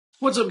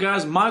What's up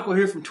guys, Michael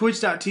here from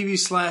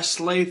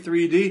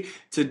twitch.tv/slay3d.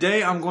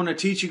 Today I'm going to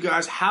teach you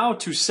guys how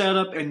to set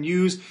up and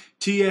use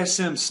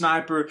TSM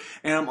Sniper,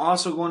 and I'm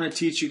also going to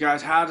teach you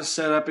guys how to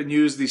set up and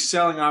use the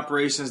selling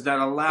operations that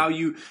allow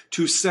you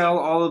to sell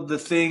all of the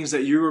things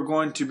that you are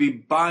going to be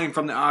buying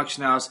from the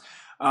auction house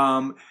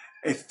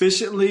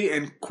efficiently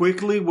and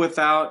quickly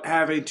without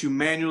having to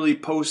manually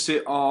post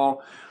it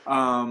all.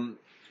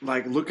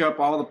 Like look up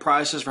all the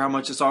prices for how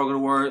much it's all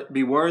going to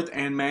be worth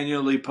and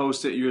manually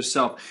post it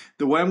yourself.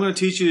 The way I'm going to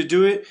teach you to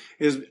do it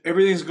is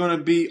everything's going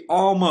to be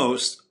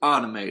almost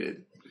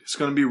automated. It's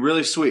going to be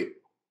really sweet.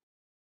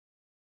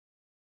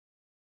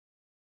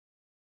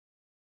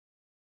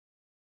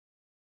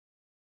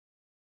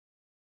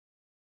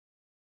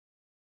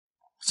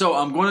 So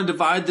I'm going to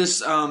divide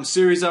this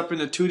series up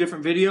into two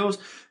different videos.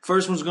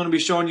 First one's going to be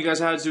showing you guys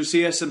how to do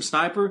TSM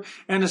Sniper,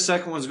 and the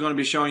second one's going to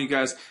be showing you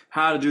guys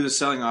how to do the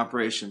selling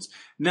operations.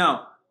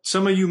 Now,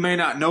 some of you may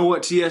not know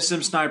what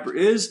TSM Sniper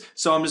is,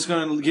 so I'm just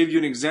going to give you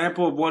an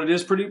example of what it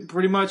is.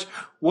 Pretty much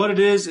what it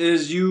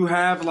is you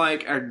have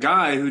like a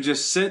guy who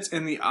just sits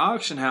in the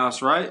auction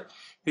house, right?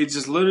 He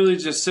just literally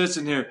just sits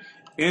in here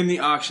in the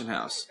auction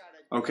house.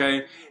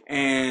 Okay,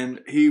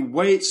 and he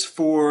waits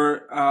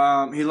for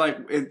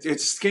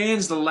it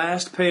scans the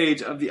last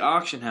page of the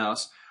auction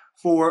house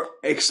for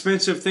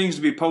expensive things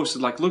to be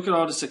posted. Like, look at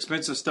all this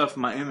expensive stuff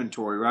in my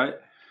inventory, right?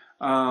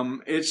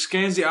 It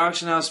scans the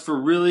auction house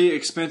for really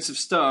expensive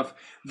stuff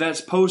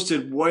that's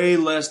posted way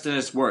less than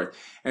it's worth.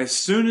 As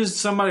soon as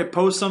somebody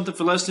posts something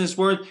for less than it's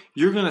worth,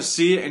 you're going to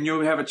see it and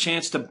you'll have a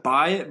chance to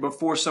buy it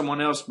before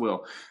someone else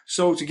will.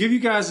 So to give you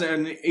guys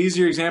an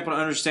easier example to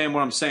understand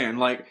what I'm saying,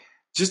 like,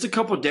 just a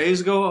couple of days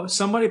ago,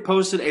 somebody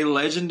posted a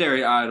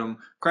legendary item,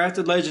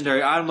 crafted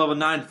legendary item level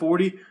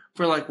 940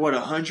 for like, what,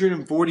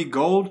 140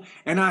 gold?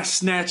 And I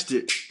snatched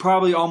it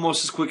probably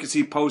almost as quick as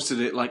he posted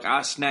it. Like,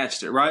 I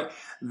snatched it, right?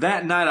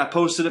 That night, I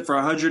posted it for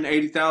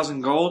 180,000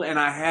 gold, and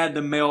I had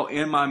the mail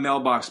in my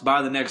mailbox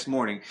by the next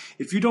morning.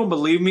 If you don't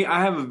believe me,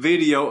 I have a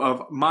video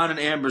of mine and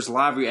Amber's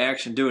live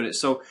reaction doing it.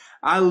 So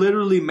I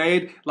literally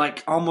made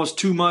like almost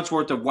 2 months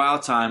worth of WoW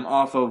time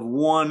off of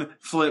one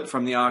flip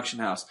from the auction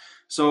house.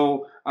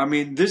 So, I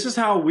mean, this is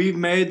how we've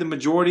made the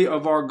majority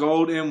of our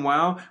gold in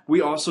WoW.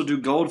 We also do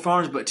gold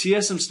farms, but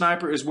TSM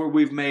Sniper is where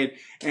we've made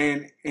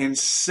an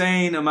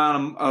insane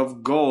amount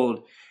of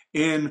gold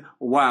in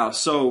WoW.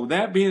 So,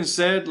 that being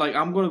said, like,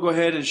 I'm going to go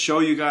ahead and show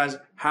you guys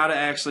how to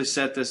actually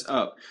set this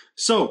up.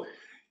 So,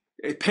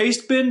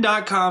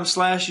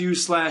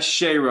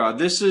 pastebin.com/u/Shayra.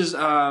 This is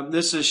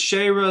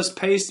Shayra's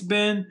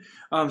Pastebin.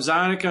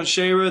 Zionik and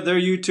Shayra, they're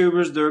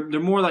YouTubers. They're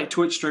more like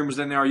Twitch streamers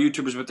than they are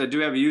YouTubers, but they do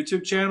have a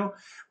YouTube channel.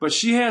 But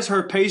she has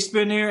her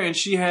Pastebin here, and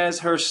she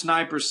has her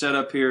Sniper set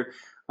up here,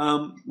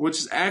 which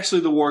is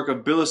actually the work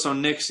of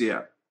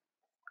DBHistorical.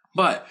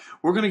 But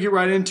we're going to get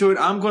right into it.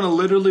 I'm going to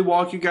literally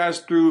walk you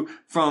guys through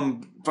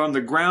from the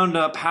ground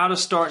up how to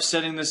start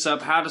setting this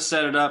up, how to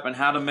set it up, and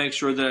how to make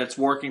sure that it's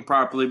working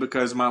properly,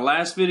 because my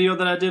last video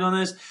that I did on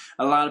this,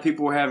 a lot of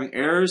people were having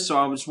errors, so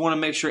I just want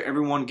to make sure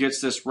everyone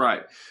gets this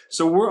right.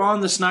 So we're on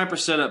the Sniper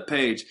setup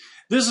page.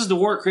 This is the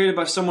work created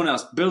by someone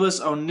else,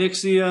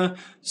 DBRegionMarketAvg,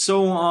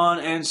 so on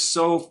and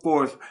so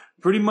forth.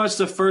 Pretty much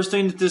the first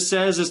thing that this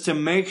says is to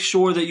make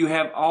sure that you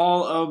have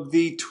all of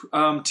the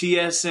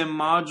TSM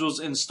modules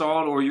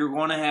installed, or you're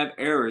going to have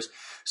errors.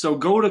 So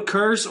go to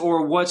Curse,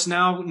 or what's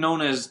now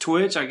known as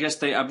Twitch. I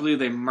believe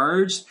they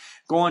merged.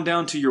 Go on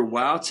down to your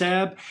WoW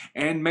tab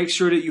and make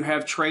sure that you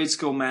have Trade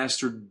Skill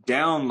Master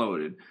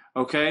downloaded.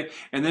 Okay,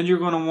 and then you're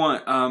going to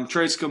want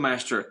Trade Skill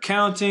Master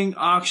Accounting,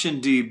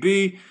 Auction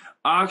DB,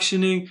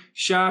 auctioning,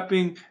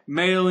 shopping,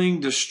 mailing,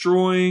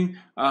 destroying.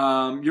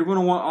 You're going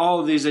to want all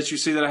of these that you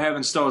see that I have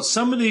installed.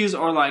 Some of these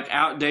are like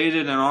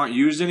outdated and aren't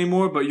used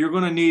anymore, but you're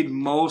going to need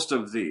most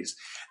of these.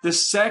 The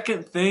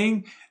second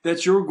thing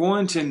that you're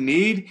going to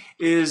need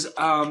is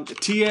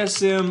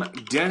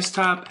TSM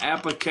desktop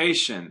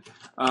application.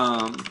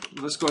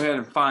 Let's go ahead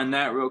and find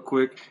that real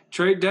quick.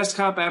 Trade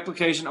desktop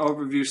application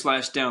overview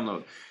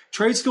 /download.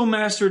 Trade Skill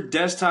Master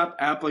desktop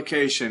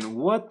application.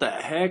 What the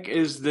heck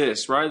is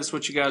this, right? That's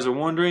what you guys are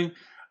wondering.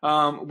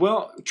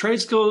 Well,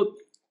 Trade Skill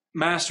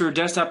Master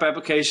desktop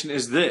application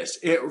is this.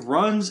 It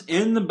runs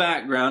in the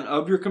background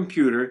of your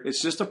computer.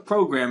 It's just a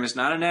program. It's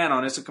not an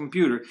add-on. It's a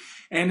computer.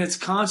 And it's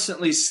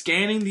constantly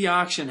scanning the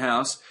auction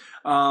house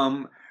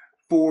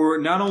for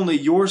not only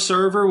your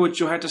server, which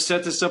you'll have to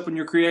set this up when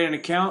you create an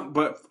account,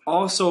 but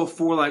also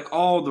for like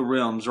all the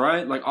realms,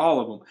 right? Like all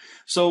of them.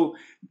 So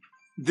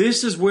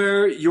this is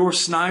where your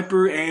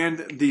Sniper and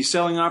the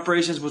selling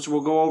operations, which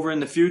we'll go over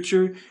in the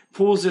future,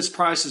 pulls its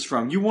prices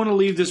from. You want to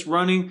leave this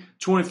running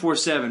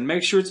 24/7.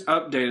 Make sure it's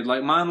updated.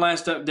 Like mine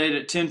last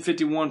updated at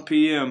 10:51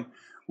 p.m.,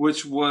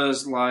 which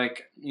was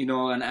like, you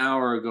know, an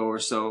hour ago or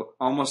so,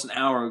 almost an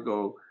hour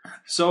ago.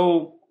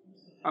 So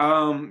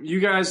you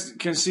guys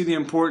can see the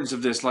importance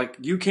of this. Like,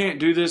 you can't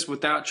do this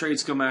without Trade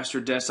Skill Master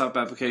desktop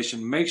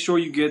application. Make sure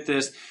you get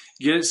this,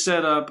 get it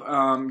set up.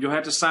 You'll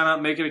have to sign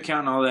up, make an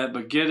account and all that,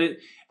 but get it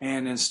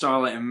and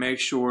install it and make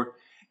sure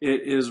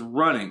it is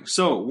running.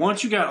 So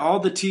once you got all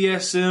the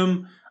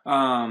TSM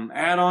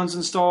add-ons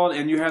installed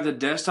and you have the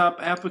desktop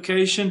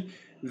application,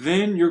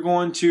 then you're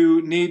going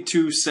to need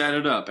to set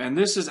it up. And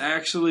this is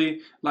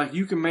actually, like,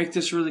 you can make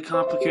this really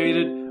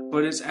complicated,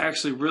 but it's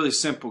actually really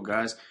simple,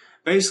 guys.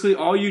 Basically,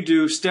 all you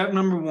do, step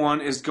number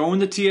 1, is go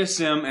into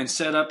TSM and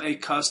set up a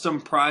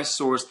custom price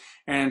source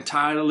and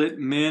title it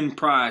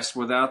MinPrice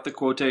without the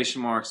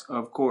quotation marks,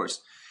 of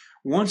course.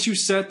 Once you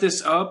set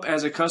this up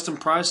as a custom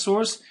price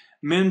source,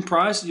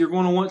 MinPrice, you're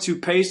going to want to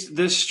paste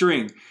this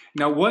string.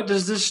 Now, what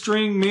does this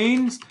string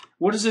mean?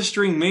 What does this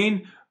string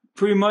mean?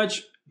 Pretty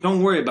much,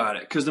 don't worry about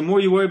it, because the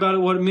more you worry about it,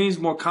 what it means,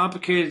 the more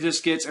complicated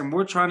this gets, and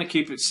we're trying to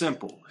keep it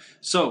simple.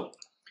 So,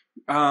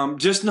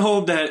 just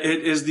know that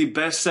it is the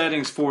best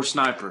settings for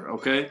Sniper,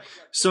 okay?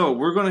 So,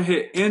 we're going to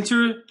hit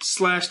enter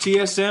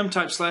 /TSM,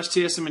 type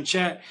 /TSM in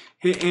chat,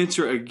 hit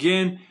enter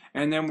again,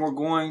 and then we're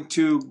going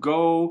to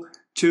go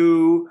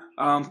to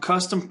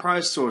custom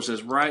price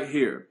sources right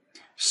here.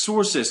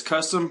 Sources,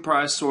 custom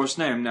price source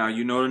name. Now,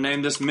 you know to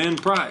name this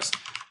MinPrice.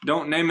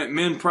 Don't name it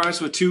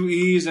MinPrice with 2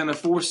 E's and a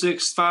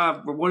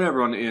 465 or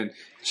whatever on the end.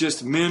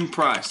 Just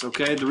MinPrice,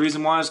 okay? The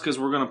reason why is because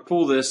we're going to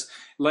pull this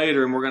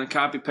later and we're going to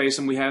copy paste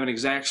and we have an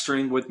exact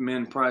string with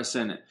MinPrice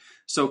in it.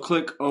 So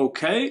click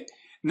OK.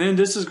 And then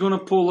this is going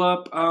to pull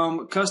up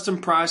custom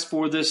price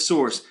for this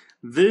source.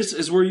 This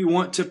is where you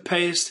want to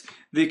paste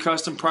the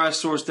custom price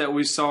source that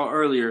we saw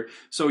earlier.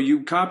 So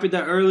you copied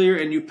that earlier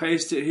and you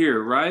paste it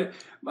here, right?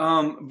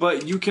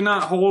 But you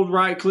cannot hold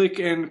right click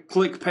and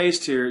click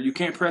paste here. You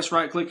can't press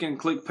right click and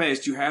click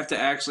paste. You have to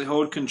actually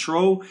hold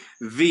Control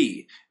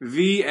V.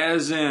 V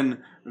as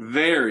in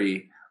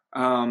very,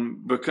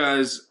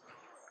 because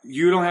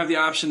you don't have the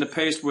option to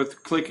paste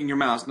with clicking your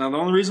mouse. Now, the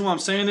only reason why I'm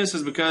saying this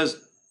is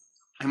because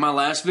in my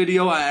last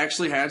video, I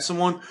actually had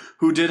someone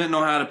who didn't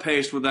know how to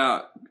paste with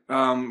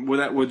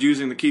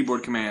using the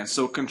keyboard command.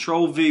 So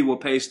Control V will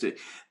paste it.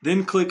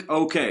 Then click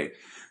OK.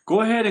 Go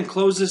ahead and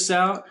close this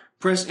out.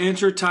 Press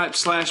enter, type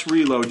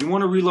 /reload. You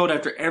want to reload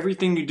after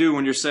everything you do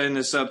when you're setting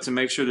this up to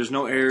make sure there's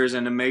no errors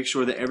and to make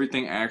sure that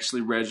everything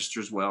actually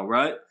registers well,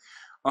 right?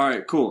 All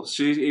right, cool.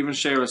 Even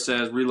Shara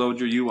says reload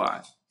your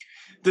UI.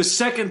 The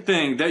second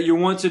thing that you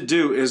want to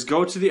do is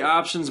go to the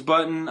options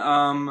button,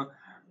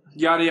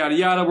 yada, yada,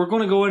 yada. We're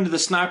going to go into the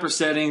Sniper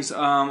settings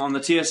on the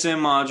TSM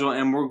module,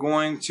 and we're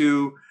going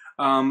to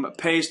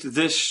paste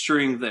this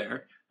string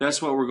there. That's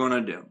what we're going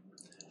to do.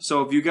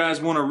 So if you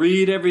guys want to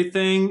read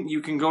everything,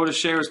 you can go to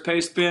Shara's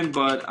paste bin,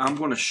 but I'm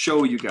going to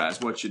show you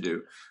guys what you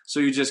do. So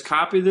you just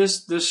copy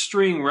this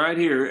string right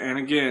here, and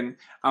again,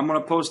 I'm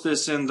going to post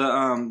this in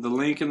the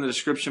link in the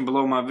description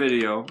below my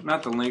video.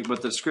 Not the link,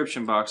 but the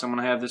description box. I'm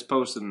going to have this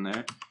posted in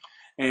there,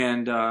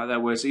 and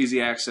that way it's easy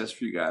access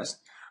for you guys.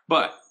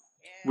 But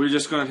we're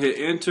just going to hit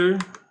enter.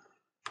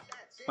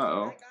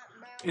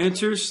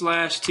 Enter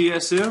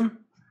 /TSM,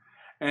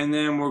 and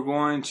then we're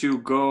going to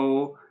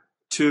go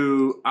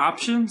to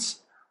options.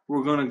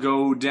 We're going to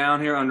go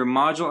down here under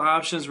module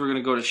options. We're going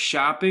to go to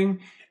shopping,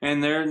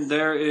 and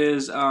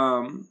there's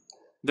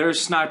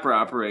Sniper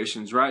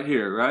operations right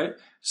here, right?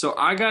 So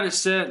I got it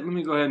set. Let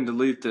me go ahead and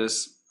delete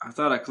this. I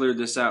thought I cleared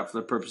this out for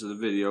the purpose of the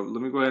video.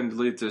 Let me go ahead and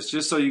delete this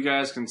just so you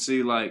guys can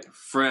see, like,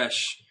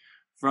 fresh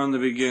from the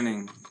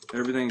beginning.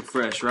 Everything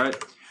fresh, right?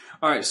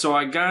 All right, so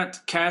I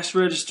got cash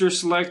register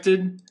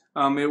selected.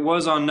 It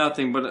was on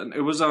nothing, but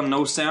it was on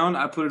no sound.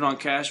 I put it on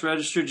cash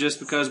register just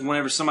because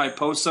whenever somebody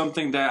posts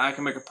something that I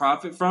can make a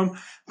profit from,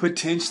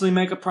 potentially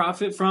make a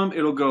profit from,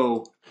 it'll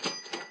go,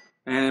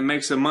 and it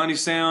makes a money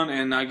sound,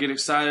 and I get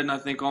excited, and I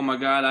think, oh my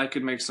God, I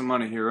could make some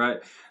money here, right?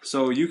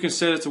 So you can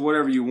set it to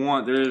whatever you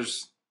want.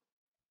 There's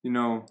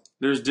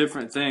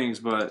different things,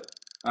 but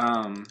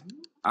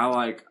I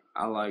like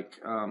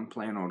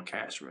playing on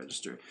cash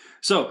register.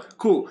 So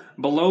cool.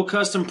 Below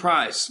custom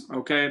price,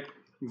 okay.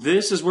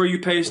 This is where you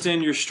paste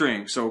in your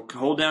string. So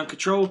hold down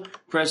Control,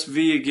 press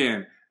V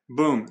again.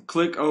 Boom.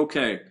 Click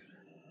OK.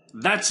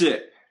 That's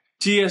it.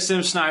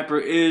 TSM Sniper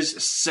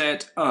is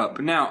set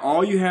up. Now,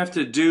 all you have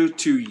to do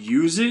to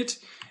use it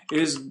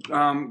is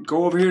go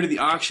over here to the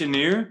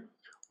auctioneer,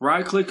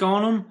 right-click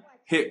on them,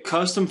 hit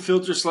Custom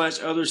Filter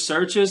 /Other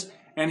Searches,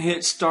 and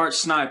hit Start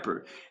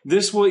Sniper.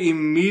 This will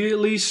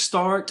immediately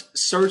start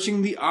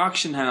searching the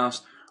auction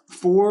house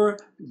for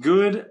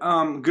good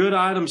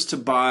items to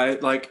buy.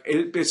 Like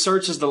it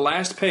searches the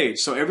last page,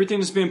 so everything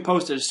that's being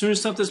posted, as soon as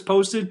something's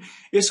posted,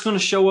 it's going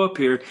to show up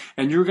here,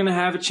 and you're going to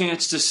have a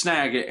chance to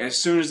snag it as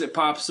soon as it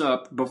pops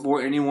up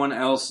before anyone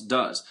else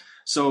does.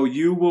 So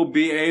you will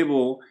be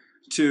able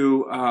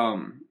to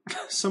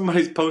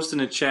somebody's posting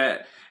in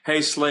chat,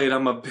 "Hey Slade,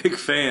 I'm a big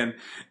fan,"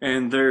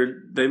 and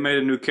they made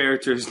a new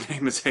character. His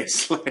name is Hey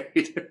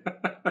Slade.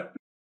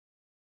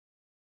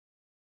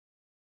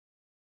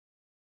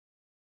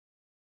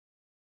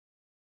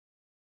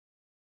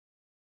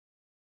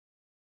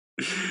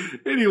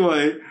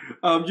 Anyway,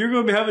 you're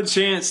going to have a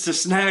chance to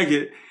snag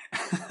it.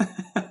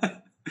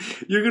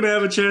 You're going to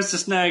have a chance to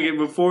snag it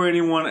before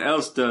anyone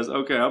else does.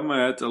 Okay, I'm going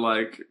to have to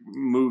like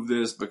move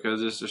this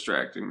because it's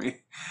distracting me.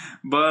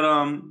 But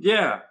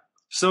yeah,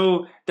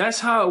 So that's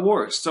how it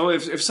works. So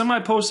if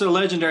somebody posted a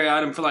legendary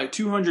item for like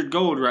 200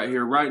 gold right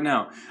here, right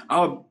now,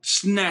 I'll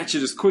snatch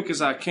it as quick as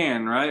I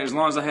can, right? As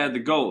long as I had the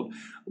gold.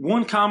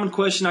 One common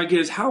question I get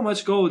is, how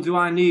much gold do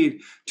I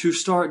need to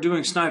start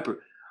doing sniper?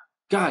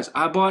 Guys,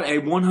 I bought a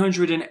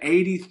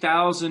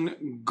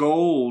 180,000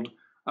 gold.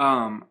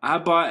 I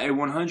bought a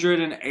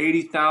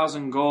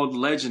 180,000 gold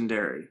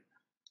legendary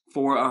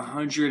for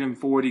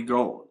 140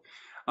 gold.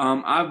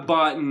 I've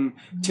bought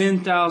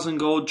 10,000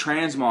 gold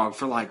transmog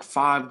for like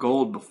 5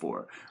 gold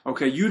before.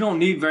 Okay, you don't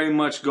need very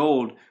much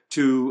gold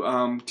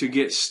to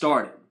get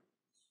started.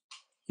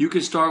 You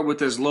can start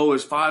with as low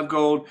as 5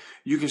 gold.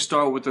 You can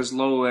start with as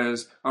low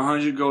as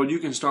 100 gold. You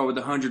can start with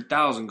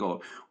 100,000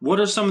 gold.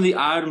 What are some of the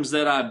items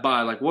that I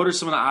buy? Like, what are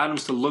some of the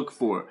items to look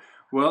for?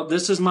 Well,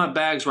 this is my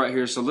bags right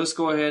here. So let's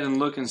go ahead and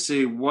look and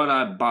see what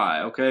I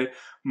buy, okay?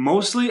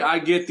 Mostly I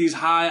get these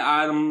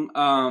high item,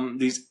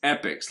 these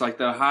epics, like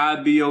the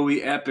high BOE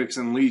epics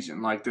in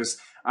Legion, like this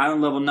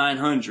item level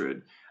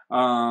 900.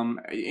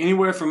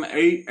 Anywhere from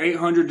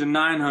 800 to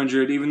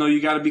 900, even though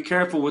you got to be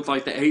careful with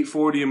like the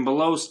 840 and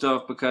below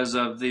stuff because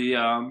of the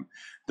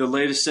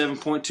latest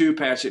 7.2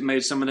 patch. It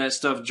made some of that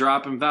stuff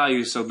drop in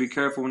value, so be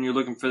careful when you're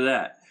looking for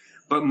that.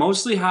 But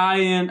mostly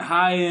high-end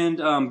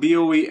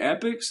BOE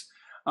epics.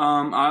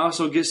 I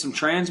also get some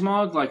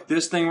transmog, like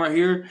this thing right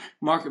here.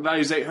 Market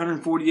value is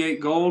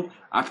 848 gold.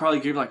 I probably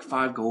give like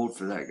 5 gold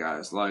for that,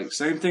 guys. Like,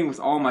 same thing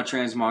with all my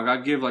transmog. I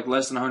give like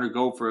less than 100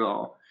 gold for it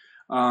all.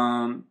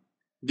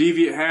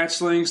 Deviant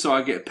hatchling, so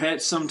I get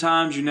pets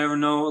sometimes. You never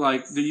know,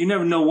 like, you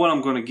never know what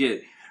I'm going to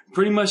get.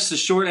 Pretty much the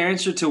short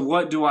answer to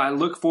what do I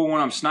look for when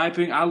I'm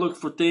sniping, I look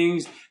for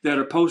things that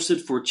are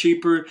posted for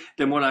cheaper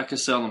than what I can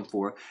sell them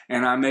for.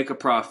 And I make a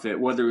profit,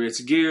 whether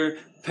it's gear,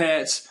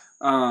 pets,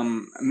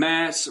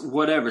 mats,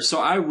 whatever. So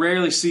I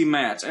rarely see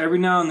mats. Every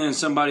now and then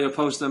somebody will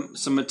post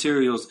some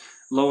materials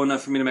low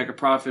enough for me to make a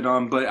profit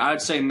on, but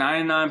I'd say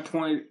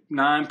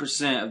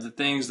 99.9% of the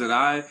things that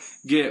I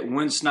get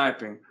when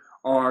sniping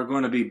are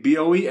going to be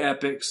BOE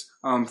epics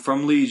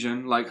from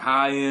Legion, like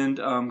high-end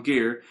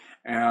gear,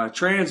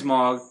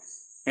 transmog,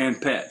 and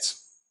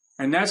pets.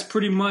 And that's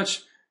pretty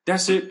much,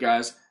 that's it,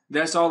 guys.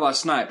 That's all I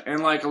snipe.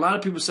 And like a lot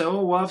of people say,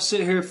 oh, well, I've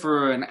sit here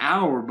for an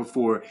hour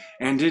before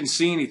and didn't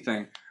see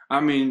anything. I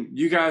mean,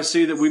 you guys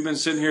see that we've been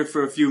sitting here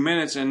for a few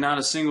minutes and not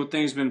a single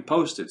thing's been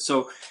posted.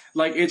 So,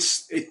 like,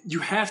 you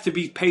have to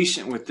be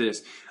patient with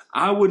this.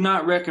 I would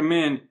not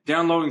recommend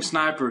downloading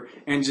Sniper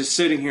and just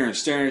sitting here and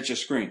staring at your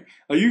screen.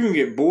 Like, you're going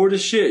to get bored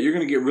as shit. You're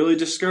going to get really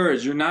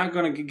discouraged. You're not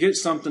going to get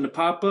something to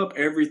pop up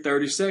every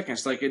 30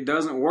 seconds. Like, it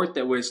doesn't work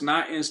that way. It's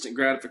not instant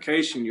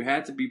gratification. You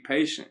have to be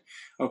patient.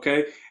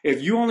 Okay?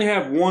 If you only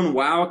have one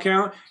WoW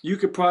account, you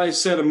could probably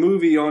set a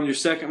movie on your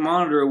second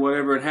monitor or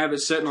whatever and have it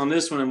sitting on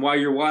this one. And while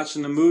you're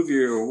watching the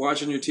movie or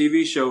watching your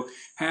TV show,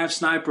 have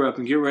Sniper up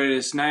and get ready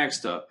to snag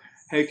stuff.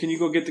 Hey, can you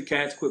go get the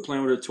cats quit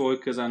playing with a toy?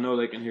 Because I know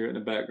they can hear it in the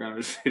background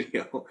of this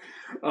video.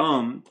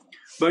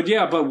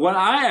 But what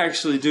I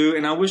actually do,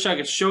 and I wish I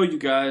could show you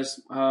guys.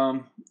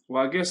 Well,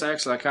 I guess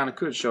actually I kind of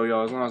could show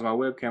y'all as long as my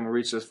webcam will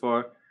reach this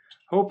far.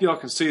 Hope y'all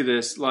can see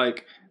this.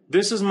 Like,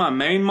 this is my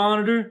main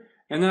monitor,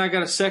 and then I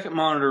got a second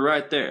monitor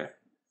right there.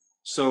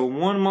 So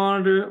one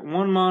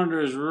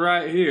monitor is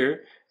right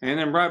here, and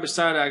then right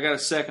beside it I got a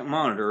second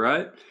monitor,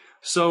 right?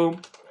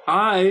 So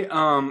I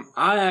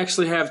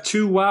actually have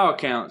 2 WoW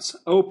accounts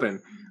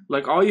open.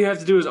 Like, all you have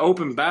to do is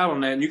open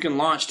Battle.net and you can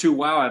launch 2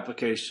 WoW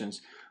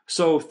applications.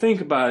 So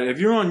think about it. If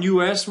you're on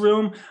US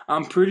Realm,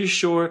 I'm pretty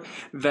sure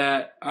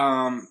that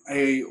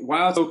a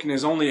WoW token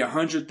is only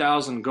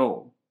 100,000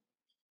 gold.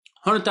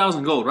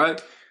 100,000 gold,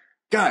 right?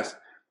 Guys,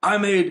 I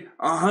made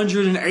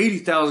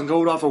 180,000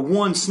 gold off of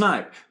one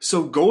snipe.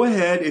 So go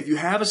ahead, if you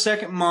have a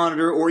second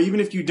monitor, or even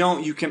if you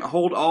don't, you can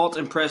hold Alt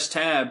and press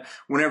Tab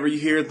whenever you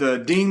hear the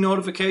ding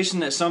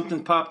notification that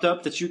something popped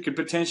up that you could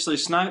potentially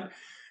snipe.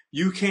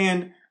 You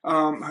can,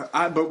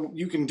 but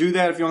you can do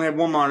that if you only have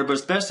one monitor, but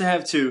it's best to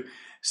have 2.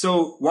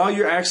 So while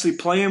you're actually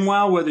playing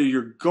WoW, whether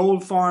you're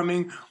gold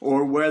farming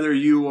or whether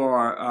you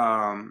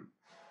are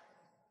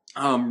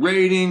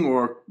raiding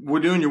or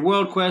we're doing your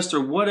world quest or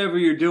whatever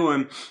you're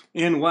doing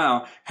in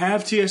WoW,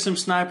 have TSM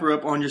Sniper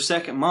up on your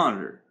second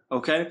monitor,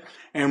 okay?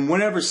 And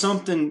whenever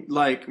something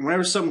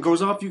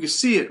goes off, you can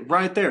see it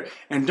right there.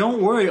 And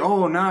don't worry,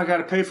 oh, now I got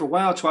to pay for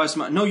WoW twice a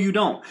month. No, you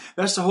don't.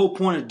 That's the whole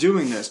point of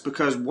doing this,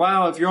 because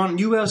WoW, if you're on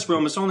US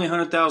Realm, it's only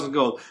 100,000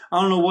 gold.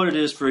 I don't know what it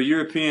is for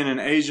European and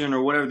Asian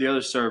or whatever the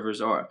other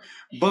servers are.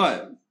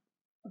 But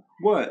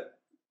what?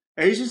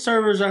 Asian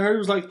servers, I heard it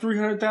was like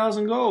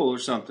 300,000 gold or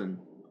something.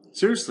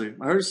 Seriously,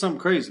 I heard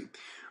something crazy.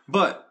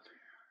 But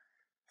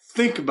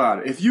think about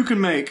it. If you can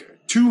make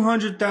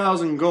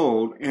 200,000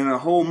 gold in a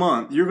whole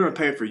month, you're going to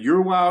pay for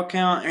your WoW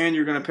account and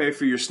you're going to pay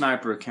for your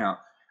Sniper account.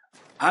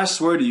 I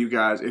swear to you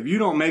guys, if you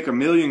don't make 1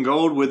 million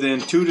gold within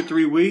 2 to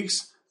 3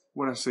 weeks,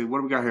 what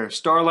do we got here?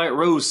 Starlight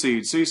Rose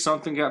Seed. See,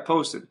 something got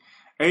posted.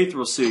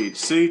 Aetheril Seed.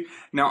 See,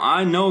 now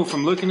I know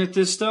from looking at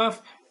this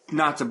stuff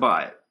not to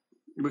buy it.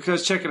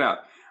 Because check it out.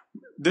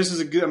 this is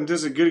a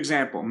good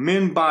example.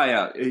 Min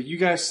buyout. You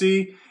guys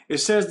see, it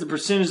says the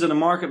percentage of the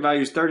market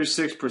value is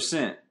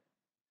 36%.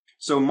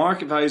 So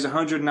market value is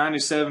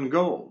 197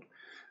 gold.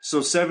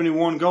 So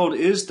 71 gold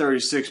is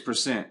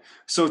 36%.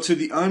 So to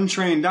the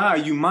untrained eye,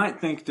 you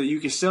might think that you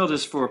can sell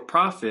this for a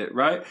profit,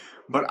 right?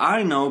 But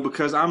I know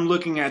because I'm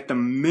looking at the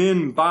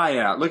min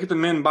buyout. Look at the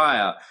min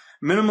buyout.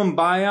 Minimum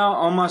buyout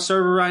on my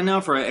server right now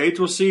for an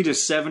Aethyl seed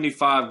is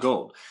 75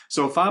 gold.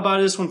 So if I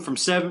buy this one for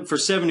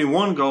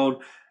 71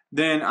 gold,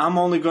 then I'm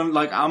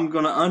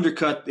gonna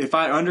undercut. If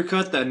I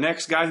undercut the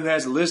next guy who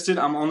has it listed,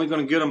 I'm only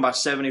gonna get him by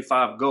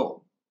 75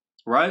 gold,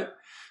 right?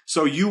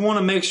 So you want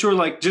to make sure,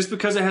 like, just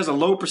because it has a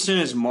low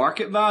percentage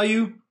market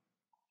value,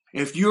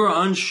 if you're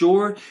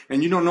unsure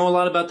and you don't know a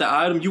lot about the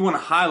item, you want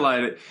to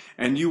highlight it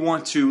and you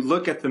want to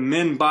look at the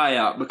min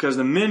buyout, because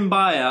the min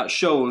buyout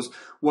shows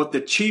what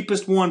the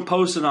cheapest one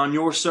posted on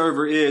your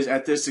server is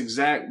at this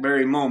exact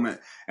very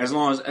moment, as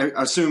long as,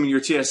 assuming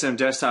your TSM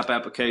desktop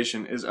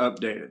application is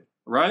updated,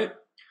 right?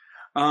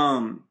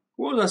 What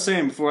was I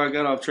saying before I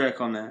got off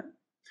track on that?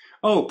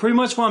 Oh, pretty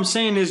much what I'm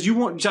saying is you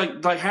want,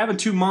 like having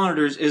two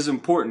monitors is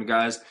important,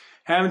 guys.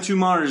 Having two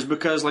monitors,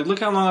 because like look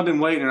how long I've been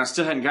waiting and I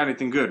still hadn't got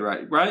anything good,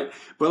 right?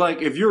 But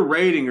like if you're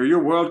raiding or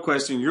you're world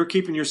questing, you're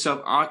keeping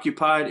yourself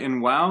occupied in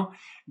WoW,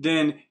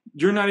 then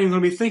you're not even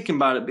going to be thinking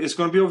about it. It's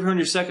going to be over here on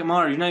your second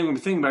monitor. You're not even going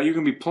to be thinking about it. You're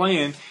going to be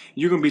playing.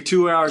 You're going to be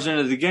 2 hours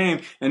into the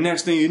game, and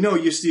next thing you know,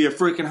 you see a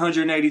freaking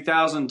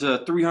 180,000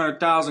 to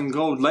 300,000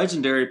 gold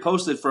legendary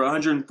posted for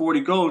 140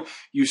 gold.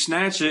 You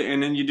snatch it,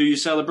 and then you do your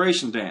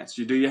celebration dance.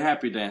 You do your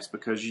happy dance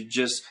because you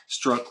just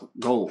struck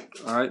gold.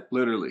 All right,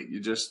 literally,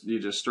 you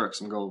just struck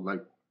some gold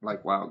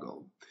like WoW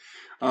gold.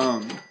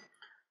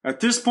 At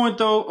this point,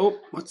 though, oh,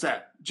 what's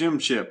that? Gem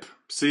chip.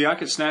 See, I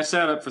could snatch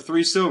that up for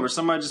 3 silver.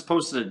 Somebody just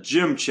posted a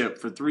gem chip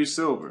for 3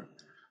 silver.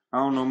 I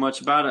don't know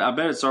much about it. I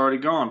bet it's already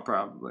gone,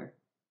 probably.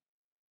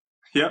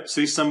 Yep,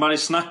 see, somebody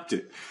sniped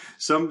it.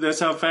 That's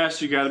how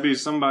fast you got to be.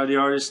 Somebody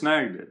already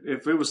snagged it.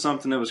 If it was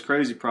something that was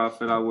crazy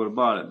profit, I would have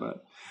bought it.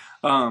 But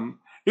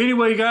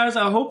anyway, guys,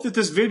 I hope that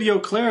this video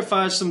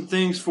clarifies some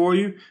things for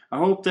you. I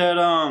hope that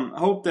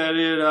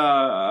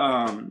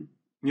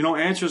it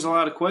answers a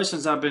lot of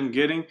questions I've been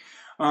getting.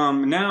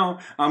 Now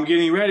I'm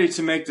getting ready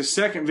to make the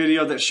second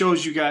video that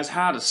shows you guys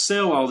how to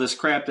sell all this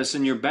crap that's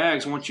in your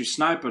bags once you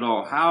snipe it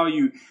all. How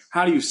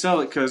do you sell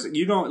it? Because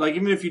you don't, like,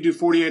 even if you do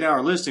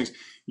 48-hour listings,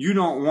 you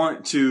don't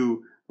want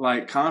to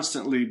like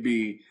constantly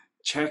be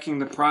checking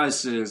the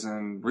prices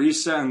and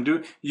reset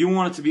and you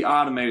want it to be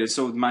automated.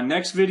 So my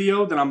next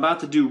video that I'm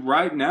about to do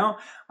right now,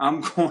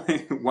 I'm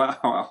going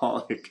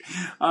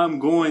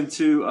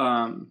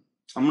to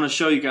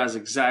show you guys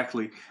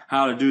exactly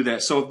how to do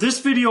that. So if this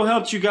video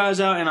helped you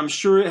guys out, and I'm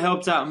sure it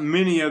helped out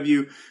many of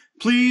you,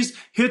 please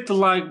hit the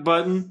like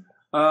button.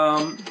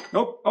 Hold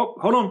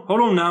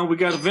on now. We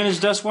got a vintage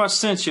Dust Watch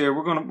cinch here.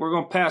 We're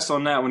gonna pass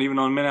on that one, even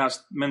though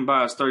min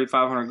buy is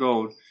 3,500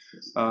 gold.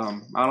 I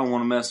don't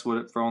want to mess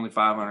with it for only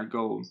 500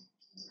 gold.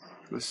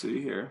 Let's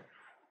see here.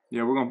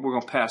 Yeah, we're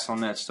gonna pass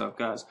on that stuff,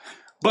 guys.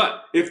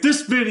 But if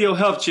this video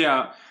helped you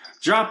out,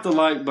 drop the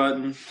like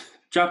button.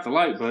 Drop the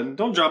like button.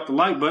 Don't drop the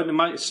like button. It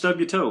might stub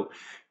your toe.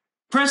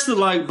 Press the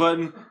like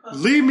button.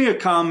 Leave me a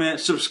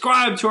comment.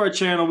 Subscribe to our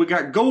channel. We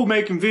got gold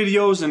making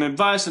videos and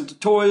advice and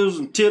tutorials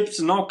and tips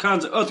and all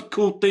kinds of other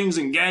cool things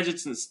and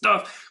gadgets and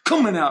stuff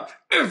coming out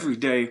every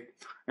day.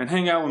 And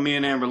hang out with me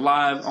and Amber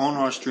live on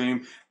our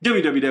stream,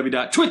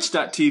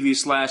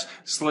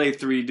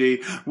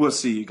 www.twitch.tv/slay3d. We'll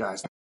see you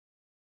guys.